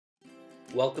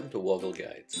Welcome to Woggle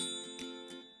Guides.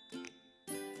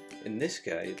 In this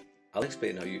guide, I'll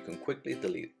explain how you can quickly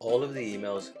delete all of the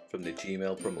emails from the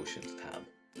Gmail Promotions tab.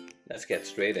 Let's get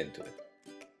straight into it.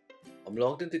 I'm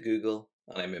logged into Google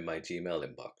and I'm in my Gmail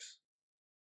inbox.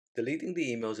 Deleting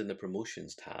the emails in the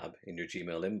Promotions tab in your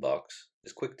Gmail inbox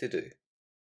is quick to do.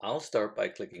 I'll start by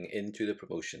clicking into the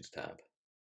Promotions tab.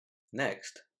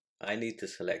 Next, I need to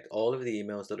select all of the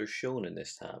emails that are shown in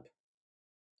this tab.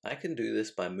 I can do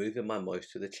this by moving my mouse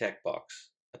to the checkbox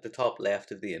at the top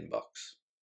left of the inbox.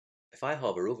 If I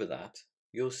hover over that,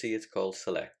 you'll see it's called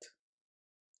Select.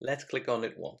 Let's click on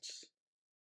it once.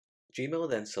 Gmail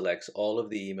then selects all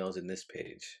of the emails in this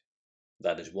page.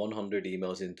 That is 100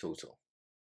 emails in total.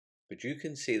 But you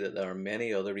can see that there are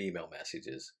many other email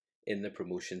messages in the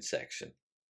Promotions section.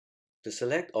 To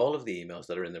select all of the emails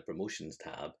that are in the Promotions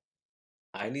tab,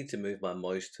 I need to move my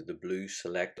mouse to the blue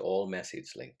Select All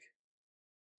Message link.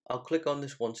 I'll click on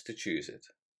this once to choose it.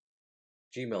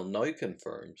 Gmail now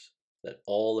confirms that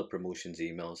all the Promotions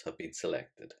emails have been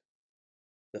selected.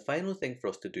 The final thing for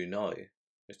us to do now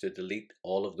is to delete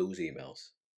all of those emails.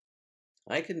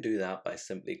 I can do that by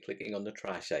simply clicking on the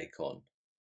trash icon,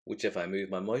 which if I move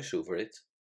my mouse over it,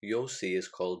 you'll see is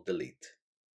called Delete.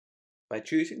 By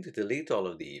choosing to delete all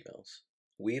of the emails,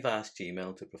 we've asked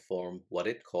Gmail to perform what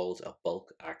it calls a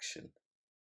bulk action.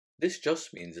 This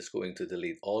just means it's going to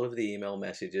delete all of the email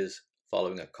messages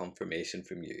following a confirmation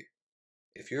from you.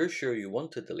 If you're sure you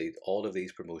want to delete all of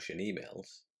these promotion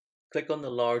emails, click on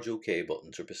the large OK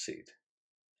button to proceed.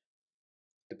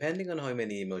 Depending on how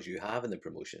many emails you have in the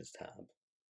Promotions tab,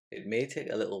 it may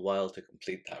take a little while to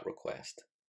complete that request.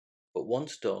 But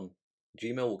once done,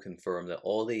 Gmail will confirm that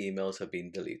all the emails have been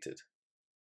deleted.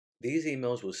 These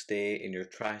emails will stay in your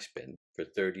trash bin for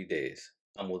 30 days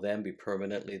and will then be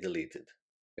permanently deleted.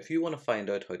 If you want to find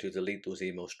out how to delete those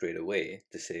emails straight away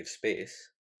to save space,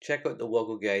 check out the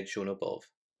Woggle Guide shown above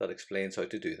that explains how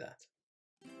to do that.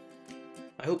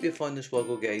 I hope you found this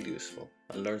Woggle Guide useful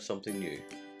and learned something new.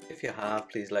 If you have,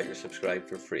 please like or subscribe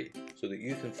for free so that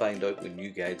you can find out when new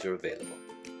guides are available.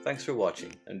 Thanks for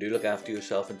watching and do look after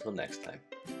yourself until next time.